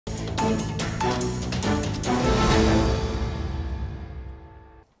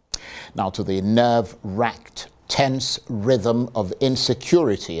Now to the nerve-wracked, tense rhythm of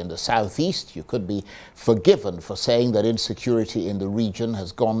insecurity in the southeast. You could be forgiven for saying that insecurity in the region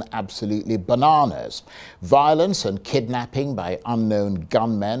has gone absolutely bananas. Violence and kidnapping by unknown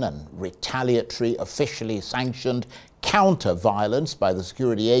gunmen and retaliatory, officially sanctioned counter-violence by the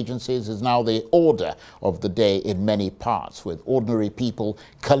security agencies is now the order of the day in many parts, with ordinary people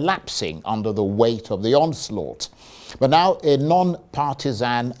collapsing under the weight of the onslaught. But now a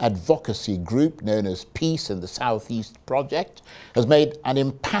non-partisan advocacy group known as Peace in the Southeast Project has made an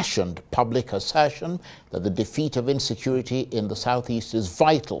impassioned public assertion that the defeat of insecurity in the Southeast is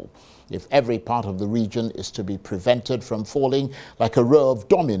vital if every part of the region is to be prevented from falling like a row of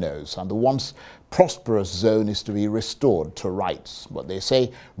dominoes and the once prosperous zone is to be restored to rights. But they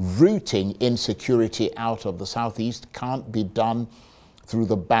say rooting insecurity out of the Southeast can't be done through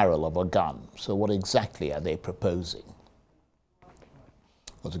the barrel of a gun. So what exactly are they proposing?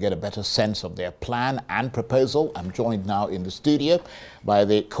 Well, to get a better sense of their plan and proposal, I'm joined now in the studio by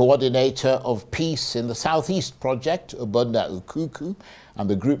the coordinator of Peace in the Southeast Project, Ukuku, and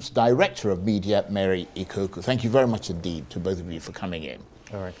the group's director of media, Mary Ikoku. Thank you very much indeed to both of you for coming in.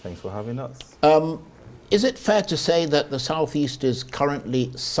 All right, thanks for having us. Is it fair to say that the Southeast is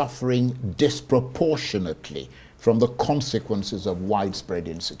currently suffering disproportionately from the consequences of widespread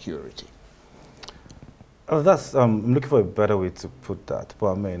insecurity? Oh, that's, I'm looking for a better way to put that.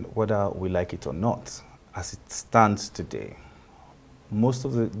 But I mean, whether we like it or not, as it stands today, most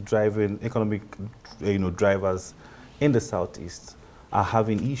of the economic drivers in the Southeast are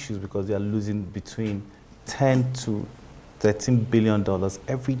having issues because they are losing between $10 to $13 billion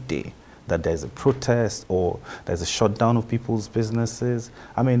every day. That there's a protest or there's a shutdown of people's businesses.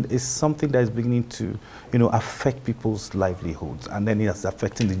 I mean, it's something that is beginning to, affect people's livelihoods, and then it's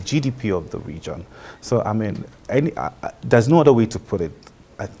affecting the GDP of the region. So, I mean, there's no other way to put it.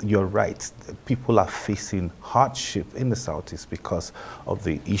 You're right. People are facing hardship in the Southeast because of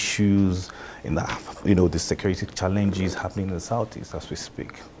the issues in the security challenges happening in the Southeast as we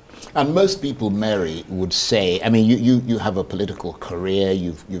speak. And most people, Mary, would say, I mean, you have a political career,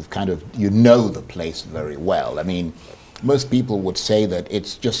 you've kind of, know the place very well. I mean, most people would say that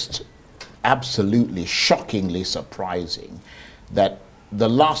it's just absolutely shockingly surprising that the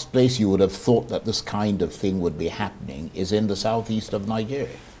last place you would have thought that this kind of thing would be happening is in the southeast of Nigeria.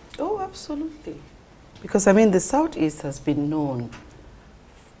 Oh, absolutely. Because, I mean, the Southeast has been known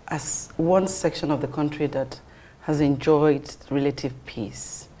as one section of the country that has enjoyed relative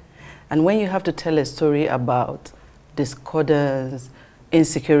peace. And when you have to tell a story about discordance,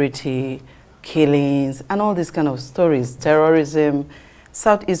 insecurity, killings, and all these kind of stories, terrorism,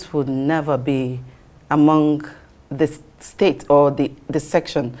 Southeast would never be among the state or the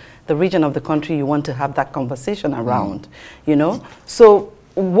section, the region of the country you want to have that conversation around, So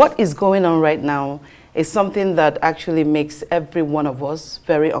what is going on right now is something that actually makes every one of us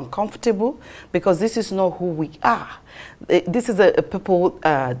very uncomfortable, because this is not who we are. This is a people,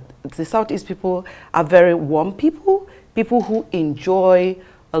 the Southeast people are very warm people who enjoy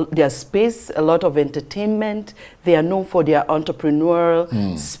their space, a lot of entertainment. They are known for their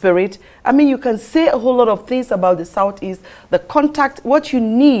entrepreneurial spirit. I mean, you can say a whole lot of things about the Southeast. The contact, what you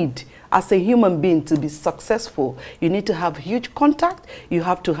need as a human being to be successful, you need to have huge contact, you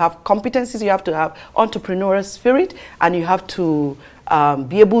have to have competencies, you have to have entrepreneurial spirit, and you have to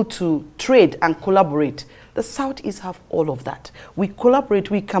be able to trade and collaborate. The Southeast have all of that. We collaborate,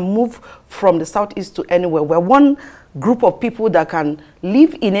 we can move from the Southeast to anywhere. We're one group of people that can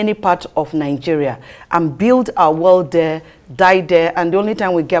live in any part of Nigeria and build our world there, die there, and the only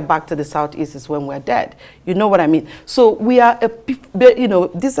time we get back to the Southeast is when we're dead. You know what I mean? So we are,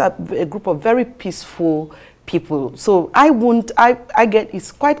 these are a group of very peaceful people. So I get,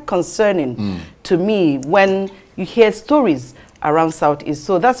 it's quite concerning to me when you hear stories around Southeast.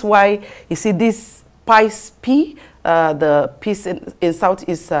 So that's why you see this PICE, the Peace in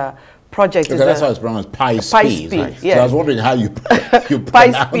Southeast Project. Okay, that's how it's pronounced, PICE. Yes. So I was wondering how you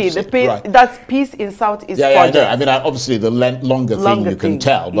pronounce it. Right. That's Peace in Southeast Project. I know. I mean, obviously the longer thing you can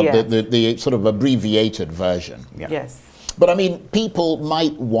tell, but the sort of abbreviated version. Yeah. Yes. But I mean, people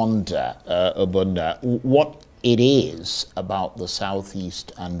might wonder, Obunda, what it is about the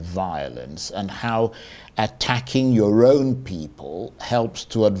Southeast and violence, and how attacking your own people helps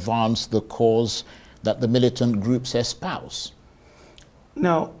to advance the cause that the militant groups espouse.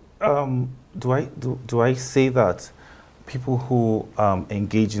 Now, do I say that people who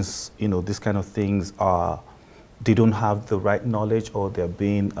engage in this kind of things they don't have the right knowledge, or they're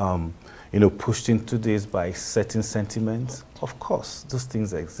being pushed into this by certain sentiments? Of course, those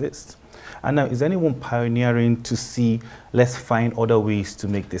things exist. And now, is anyone pioneering to see, let's find other ways to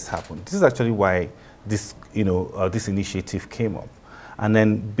make this happen? This is actually why this, this initiative came up. And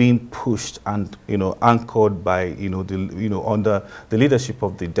then being pushed and, anchored by, under the leadership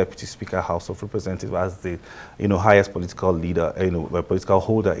of the Deputy Speaker, House of Representatives, as the, highest political leader, political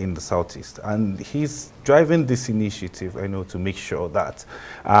holder in the Southeast. And he's driving this initiative, to make sure that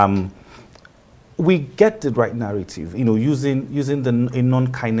we get the right narrative, using a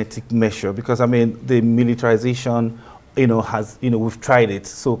non-kinetic measure, because the militarization, we've tried it.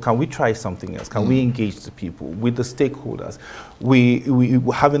 So can we try something else? Can we engage the people with the stakeholders? We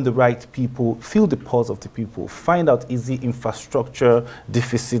having the right people, feel the pulse of the people, find out, is the infrastructure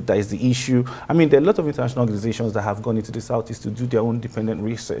deficit that is the issue? There are a lot of international organizations that have gone into the Southeast to do their own independent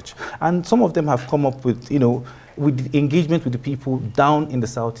research. And some of them have come up with, with the engagement with the people down in the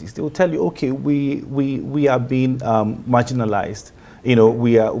Southeast. They will tell you, okay, we are being marginalized.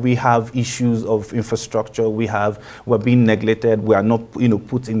 We have issues of infrastructure. We're being neglected. We are not,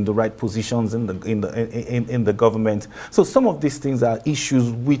 put in the right positions in the government. So some of these things are issues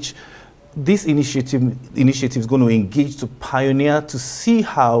which this initiative is going to engage, to pioneer, to see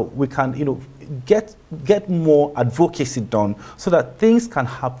how we can, get more advocacy done so that things can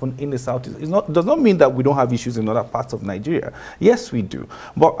happen in the Southeast. It does not mean that we don't have issues in other parts of Nigeria. Yes, we do.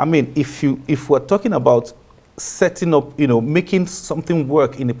 But if we're talking about setting up, making something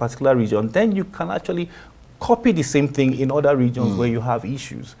work in a particular region, then you can actually copy the same thing in other regions where you have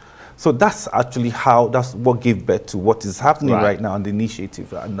issues. So that's actually that's what gave birth to what is happening right now in the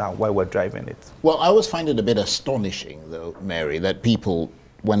initiative and now why we're driving it. Well, I always find it a bit astonishing, though, Mary, that people,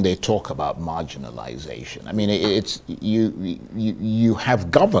 when they talk about marginalization, it's you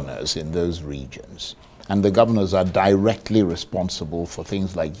have governors in those regions, and the governors are directly responsible for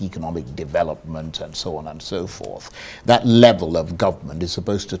things like economic development and so on and so forth. That level of government is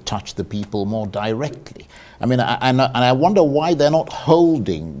supposed to touch the people more directly. And I wonder why they're not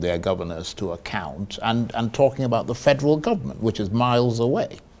holding their governors to account and talking about the federal government, which is miles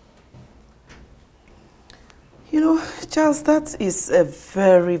away. Charles, that is a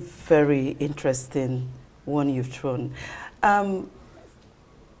very, very interesting one you've thrown.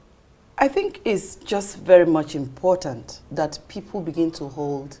 I think it's just very much important that people begin to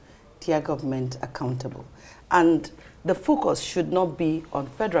hold their government accountable. And the focus should not be on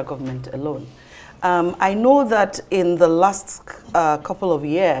federal government alone. I know that in the last couple of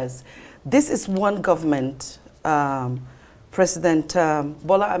years, this is one government, President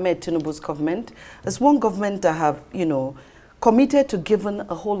Bola Ahmed Tinubu's government, is one government that have, committed to giving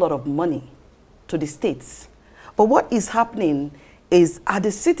a whole lot of money to the states. But what is happening is, are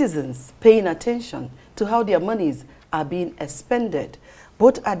the citizens paying attention to how their monies are being expended,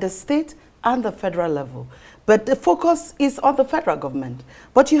 both at the state and the federal level? But the focus is on the federal government.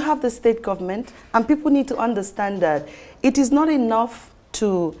 But you have the state government, and people need to understand that it is not enough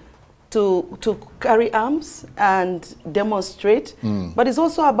to carry arms and demonstrate, but it's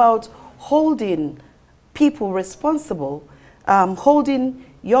also about holding people responsible, holding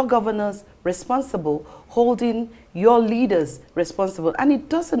your governors responsible, holding your leaders responsible. And it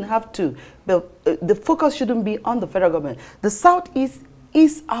doesn't have to, the focus shouldn't be on the federal government. The Southeast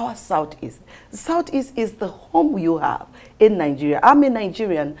is our Southeast. The Southeast is the home you have in Nigeria. I'm a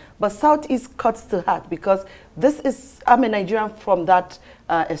Nigerian, but Southeast cuts to heart because I'm a Nigerian from that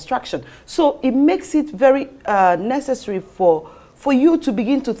extraction. So it makes it very necessary for you to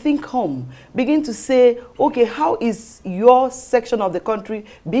begin to think home, begin to say, okay, how is your section of the country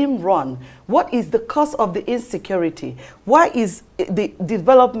being run? What is the cause of the insecurity? Why is the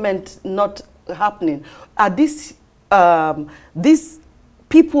development not happening? Are these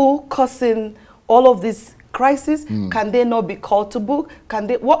people causing all of this crisis? Can they not be called to book? Can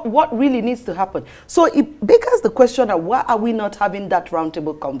they? What really needs to happen? So it becomes the question of why are we not having that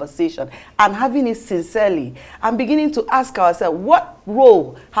roundtable conversation and having it sincerely and beginning to ask ourselves, what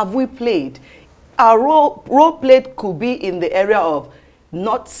role have we played? Our role played could be in the area of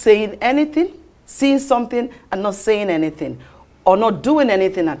not saying anything, seeing something and not saying anything, or not doing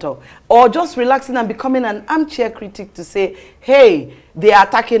anything at all, or just relaxing and becoming an armchair critic to say, hey, they are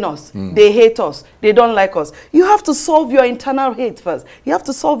attacking us, they hate us, they don't like us. You have to solve your internal hate first. You have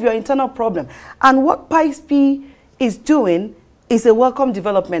to solve your internal problem. And what PISP is doing is a welcome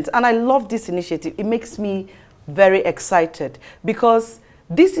development. And I love this initiative. It makes me very excited because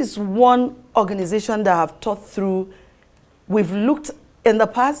this is one organization that have thought through, we've looked in the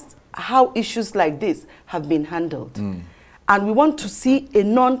past how issues like this have been handled. And we want to see a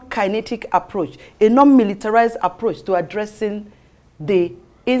non-kinetic approach, a non-militarized approach to addressing the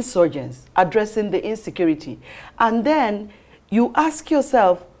insurgents, addressing the insecurity. And then you ask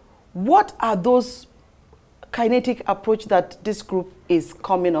yourself, what are those kinetic approach that this group is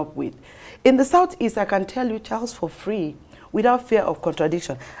coming up with? In the Southeast, I can tell you, Charles, for free, without fear of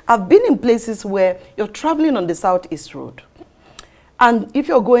contradiction. I've been in places where you're traveling on the Southeast road. And if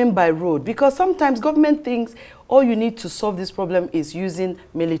you're going by road, because sometimes government thinks all you need to solve this problem is using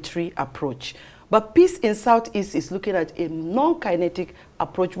military approach. But peace in Southeast is looking at a non-kinetic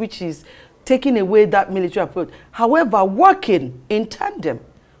approach, which is taking away that military approach. However, working in tandem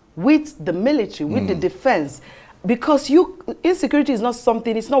with the military, with the defense, because insecurity is not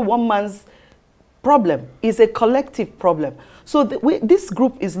something, it's not one man's problem, it's a collective problem. So this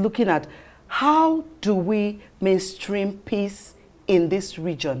group is looking at how do we mainstream peace in this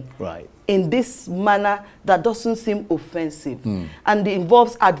region, right, in this manner that doesn't seem offensive. And it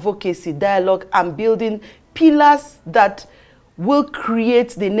involves advocacy, dialogue, and building pillars that will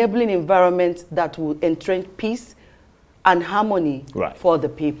create the enabling environment that will entrench peace and harmony for the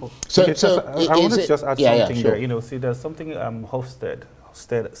people. So, okay, so I want to just add something there. You know, see, there's something Hofstede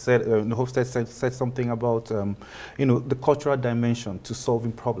said something about, you know, the cultural dimension to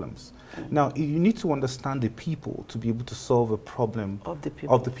solving problems. Now, you need to understand the people to be able to solve a problem of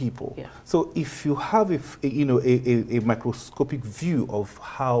the people. Yeah. So if you have a microscopic view of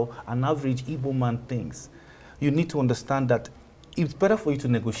how an average Igbo man thinks, you need to understand that it's better for you to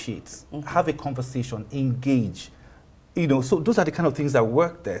negotiate, have a conversation, engage. You know, so those are the kind of things that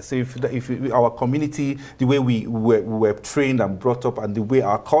work there. So if our community, the way we were trained and brought up, and the way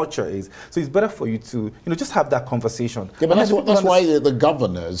our culture is, so it's better for you to, you know, just have that conversation. Yeah, but that's why the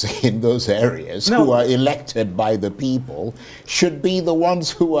governors in those areas who are elected by the people should be the ones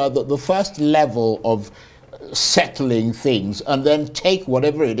who are the first level of settling things, and then take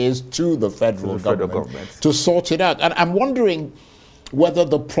whatever it is to the federal government to sort it out. And I'm wondering whether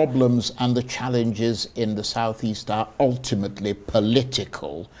the problems and the challenges in the Southeast are ultimately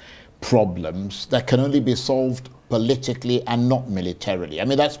political problems that can only be solved politically and not militarily. I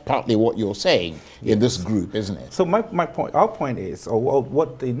mean, that's partly what you're saying in this group, isn't it? So our point is, or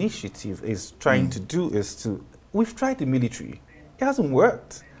what the initiative is trying to do is we've tried the military. It hasn't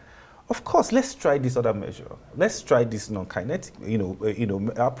worked. Of course, let's try this other measure. Let's try this non-kinetic,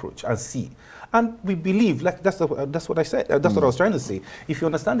 approach and see. And we believe, like that's what I said. That's what I was trying to say. If you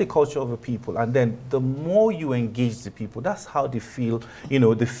understand the culture of the people, and then the more you engage the people, that's how they feel. You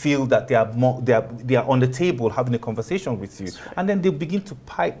know, they feel that they are on the table having a conversation with you, and then they begin to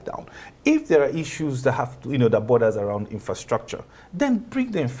pipe down. If there are issues that have to, that borders around infrastructure, then bring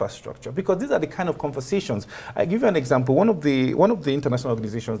the infrastructure, because these are the kind of conversations. I give you an example. One of the international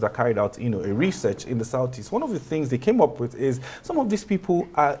organizations that carried out a research in the Southeast, one of the things they came up with is some of these people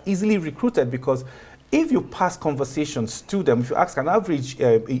are easily recruited, because if you pass conversations to them, if you ask an average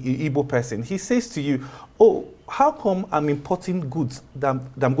Igbo person, he says to you, oh, how come I'm importing goods that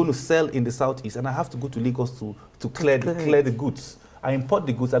I'm going to sell in the Southeast, and I have to go to Lagos to clear the goods? I import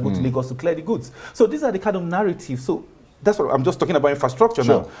the goods, I go to Lagos to clear the goods. So these are the kind of narratives. So that's what I'm just talking about, infrastructure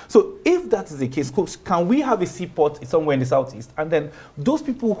now. So if that is the case, can we have a seaport somewhere in the Southeast? And then those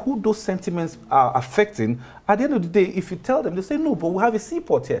people who those sentiments are affecting, at the end of the day, if you tell them, they say, no, but we have a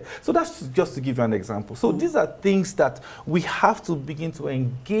seaport here. So that's just to give you an example. So these are things that we have to begin to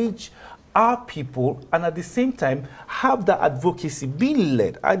engage our people, and at the same time have that advocacy being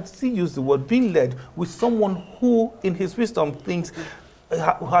led. I still use the word being led with someone who in his wisdom thinks,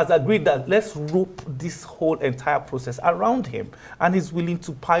 has agreed that let's rope this whole entire process around him, and is willing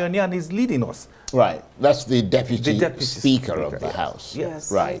to pioneer, and is leading us. Right, that's the deputy speaker of the House. Yes.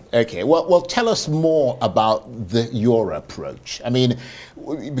 Right, okay. Well, tell us more about your approach. I mean,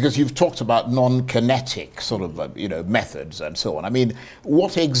 because you've talked about non-kinetic sort of, methods and so on. I mean,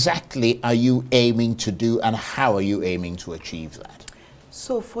 what exactly are you aiming to do, and how are you aiming to achieve that?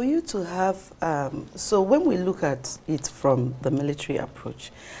 So for you to have, so when we look at it from the military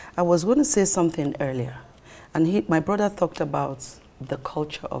approach, I was going to say something earlier, and my brother talked about the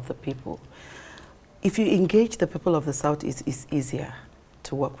culture of the people. If you engage the people of the Southeast, it's easier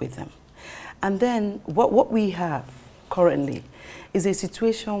to work with them. And then what we have currently is a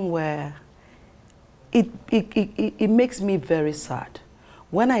situation where it makes me very sad.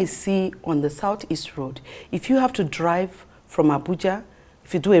 When I see on the Southeast Road, if you have to drive from Abuja,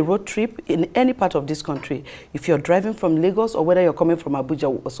 if you do a road trip in any part of this country, if you're driving from Lagos, or whether you're coming from Abuja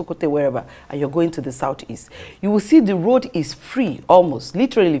or Sokoto, wherever, and you're going to the Southeast, you will see the road is free, almost,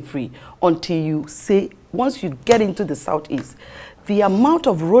 literally free, until you say, once you get into the Southeast, the amount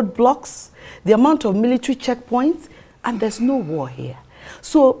of roadblocks, the amount of military checkpoints, and there's no war here.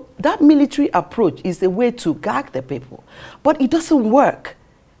 So that military approach is a way to gag the people, but it doesn't work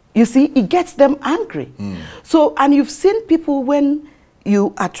You see, it gets them angry. So, and you've seen people when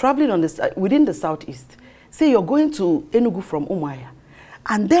you are traveling on within the southeast, say you're going to Enugu from Umuahia,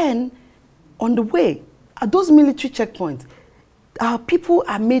 and then on the way, at those military checkpoints, our people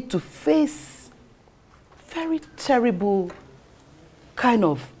are made to face very terrible kind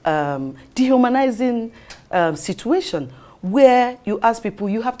of dehumanizing situation where you ask people,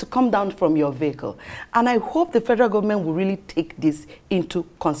 you have to come down from your vehicle. And I hope the federal government will really take this into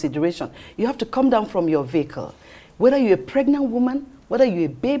consideration. You have to come down from your vehicle. Whether you're a pregnant woman, whether you're a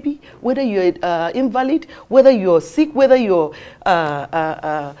baby, whether you're an invalid, whether you're sick, whether you're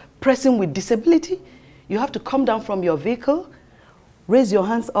a person with disability, you have to come down from your vehicle, raise your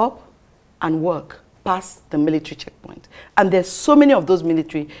hands up, and walk past the military checkpoint. And there's so many of those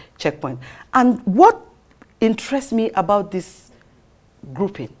military checkpoints. And what interests me about this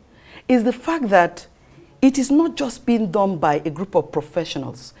grouping is the fact that it is not just being done by a group of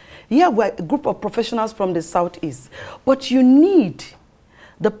professionals. Yeah, we're a group of professionals from the southeast, but you need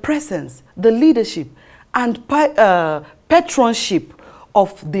the presence, the leadership, and patronship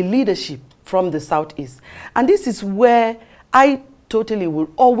of the leadership from the southeast. And this is where I totally will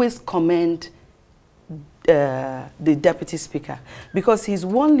always commend the deputy speaker, because he's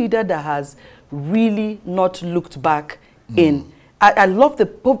one leader that has really not looked back in. I love the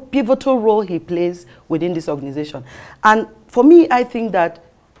pivotal role he plays within this organization. And for me, I think that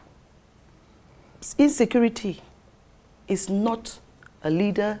insecurity is not a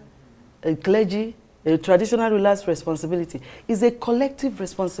leader, a clergy, a traditional ruler's responsibility. It's a collective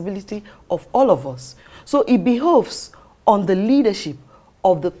responsibility of all of us. So it behoves on the leadership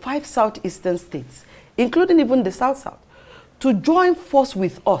of the 5 southeastern states, including even the South-South, to join force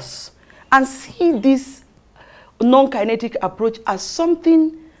with us and see this non-kinetic approach as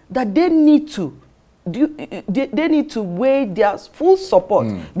something that they need to do. They need to weigh their full support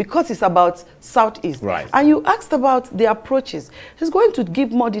because it's about Southeast. Right. And you asked about the approaches. He's going to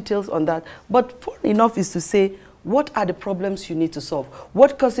give more details on that. But fun enough is to say, what are the problems you need to solve?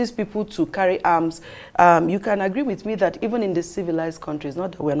 What causes people to carry arms? You can agree with me that even in the civilized countries,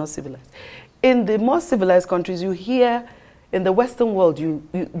 not that we're not civilized, in the more civilized countries, you hear in the Western world,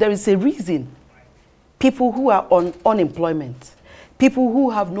 there is a reason people who are on unemployment, people who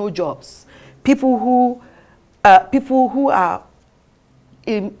have no jobs, people who are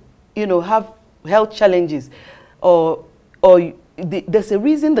have health challenges, there's a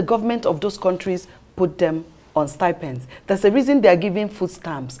reason the government of those countries put them on stipends. There's a reason they are giving food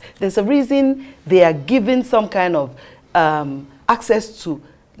stamps. There's a reason they are giving some kind of access to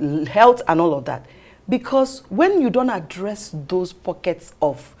health and all of that. Because when you don't address those pockets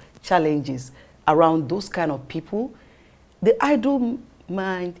of challenges around those kind of people, the idle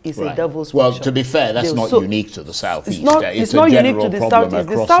mind is a devil's Well, workshop. to be fair, that's not unique to the Southeast. It's not unique to the Southeast.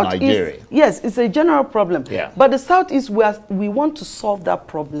 Across The Southeast, Nigeria. yes, it's a general problem. Yeah. But the Southeast, we want to solve that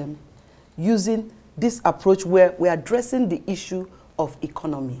problem using this approach where we're addressing the issue of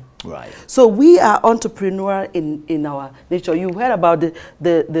economy. Right. So we are entrepreneurial in our nature. You heard about the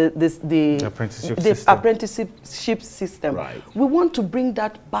apprenticeship system. Right. We want to bring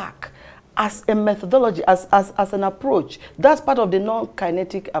that back as a methodology, as an approach. That's part of the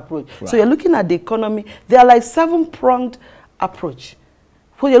non-kinetic approach. Right. So you're looking at the economy. They are like 7-pronged approach.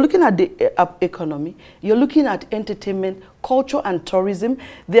 When you're looking at the economy, you're looking at entertainment, culture and tourism,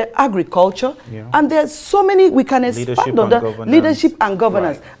 the agriculture, and there's so many we can expand on that. Leadership and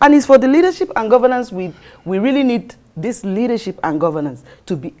governance. Right. And it's for the leadership and governance we really need this leadership and governance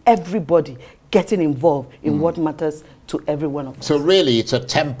to be everybody getting involved in what matters to every one of us. So really it's a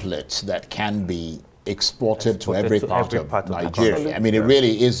template that can be exported to every part of Nigeria. I mean, it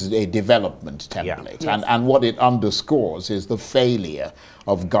really is a development template. Yes. And what it underscores is the failure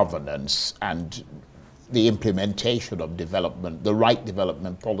of governance and the implementation of development, the right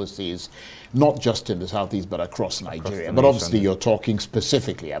development policies, not just in the Southeast, but across Nigeria. But obviously you're talking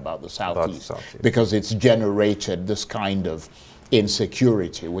specifically about the Southeast, because it's generated this kind of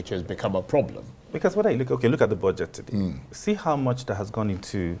insecurity, which has become a problem. Because when I look at the budget today, see how much that has gone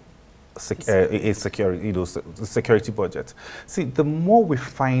into a security budget. See, the more we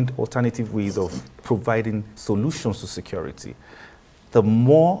find alternative ways of providing solutions to security, the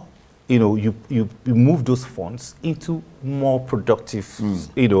more you move those funds into more productive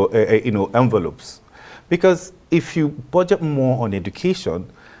envelopes. Because if you budget more on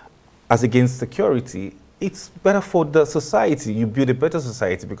education as against security, it's better for the society. You build a better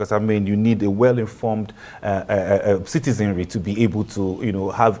society because, I mean, you need a well-informed citizenry to be able to, you know,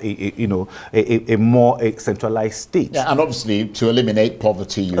 have a more centralized state. Yeah, and obviously to eliminate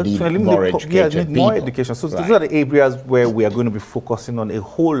poverty, you need more educated people. More education. So these are the areas where we are going to be focusing on a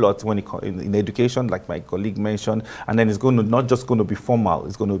whole lot when in education, like my colleague mentioned, and then it's going to not just going to be formal,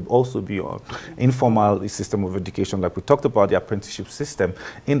 it's going to also be on informal system of education, like we talked about the apprenticeship system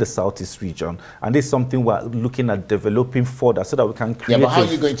in the Southeast region, and this is something we're looking at developing further so that we can create. Yeah, but how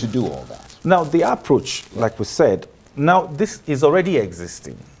are you going to do all that? Now, the approach, like we said, now this is already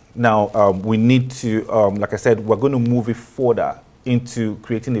existing. Now, we need to, like I said, we're going to move it further into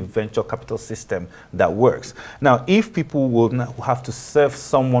creating a venture capital system that works. Now, if people will have to serve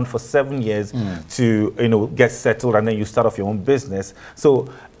someone for 7 years to, you know, get settled and then you start off your own business. So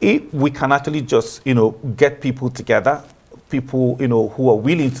if we can actually just, you know, get people together, people, you know, who are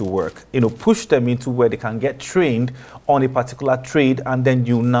willing to work, you know, push them into where they can get trained on a particular trade, and then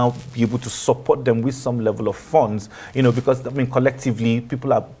you now be able to support them with some level of funds, you know, because, I mean, collectively,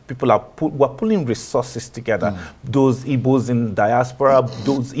 we're pulling resources together. Those Igbos in diaspora,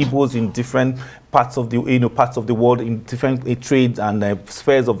 those Igbos in different parts of the, you know, parts of the world, in different trades and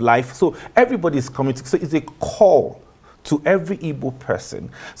spheres of life. So everybody is coming to, so it's a call to every Igbo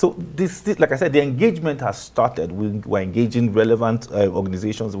person. So this, like I said, the engagement has started. We're engaging relevant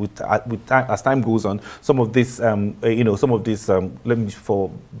organizations with time, as time goes on. Some of this, you know, some of this, let me,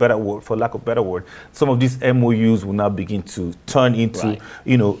 for lack of better word, some of these MOUs will now begin to turn into,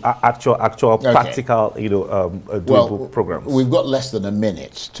 you know, actual practical, you know, doable programs. We've got less than a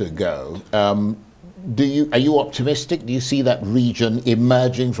minute to go. Are you optimistic? Do you see that region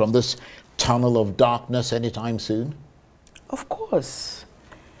emerging from this tunnel of darkness anytime soon? Of course.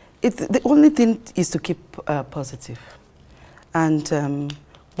 The only thing is to keep positive. And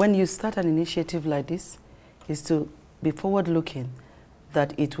when you start an initiative like this, is to be forward-looking,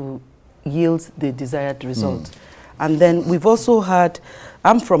 that it will yield the desired result. And then we've also had,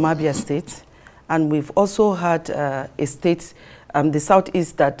 I'm from Abia State, and we've also had a state, the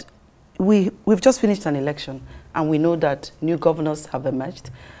Southeast, that we've just finished an election, and we know that new governors have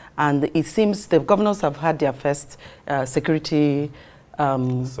emerged. And it seems the governors have had their first security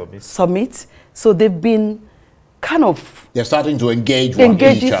summit. So they've been kind of... They're starting to engage with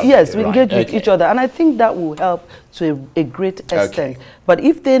each other. Yes, we engage with each other. And I think that will help to a great extent. But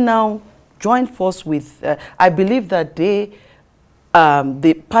if they now join force with... I believe that they...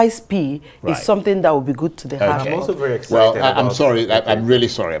 the PICE-P is something that will be good to the heart. I'm also very excited. Well, I'm sorry, I'm really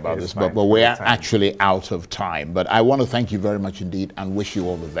sorry about this, but we're actually out of time. But I want to thank you very much indeed and wish you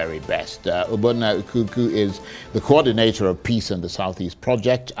all the very best. Ubona Ukuku is the coordinator of Peace in the Southeast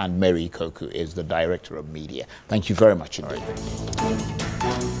Project, and Mary Ikoku is the director of media. Thank you very much indeed.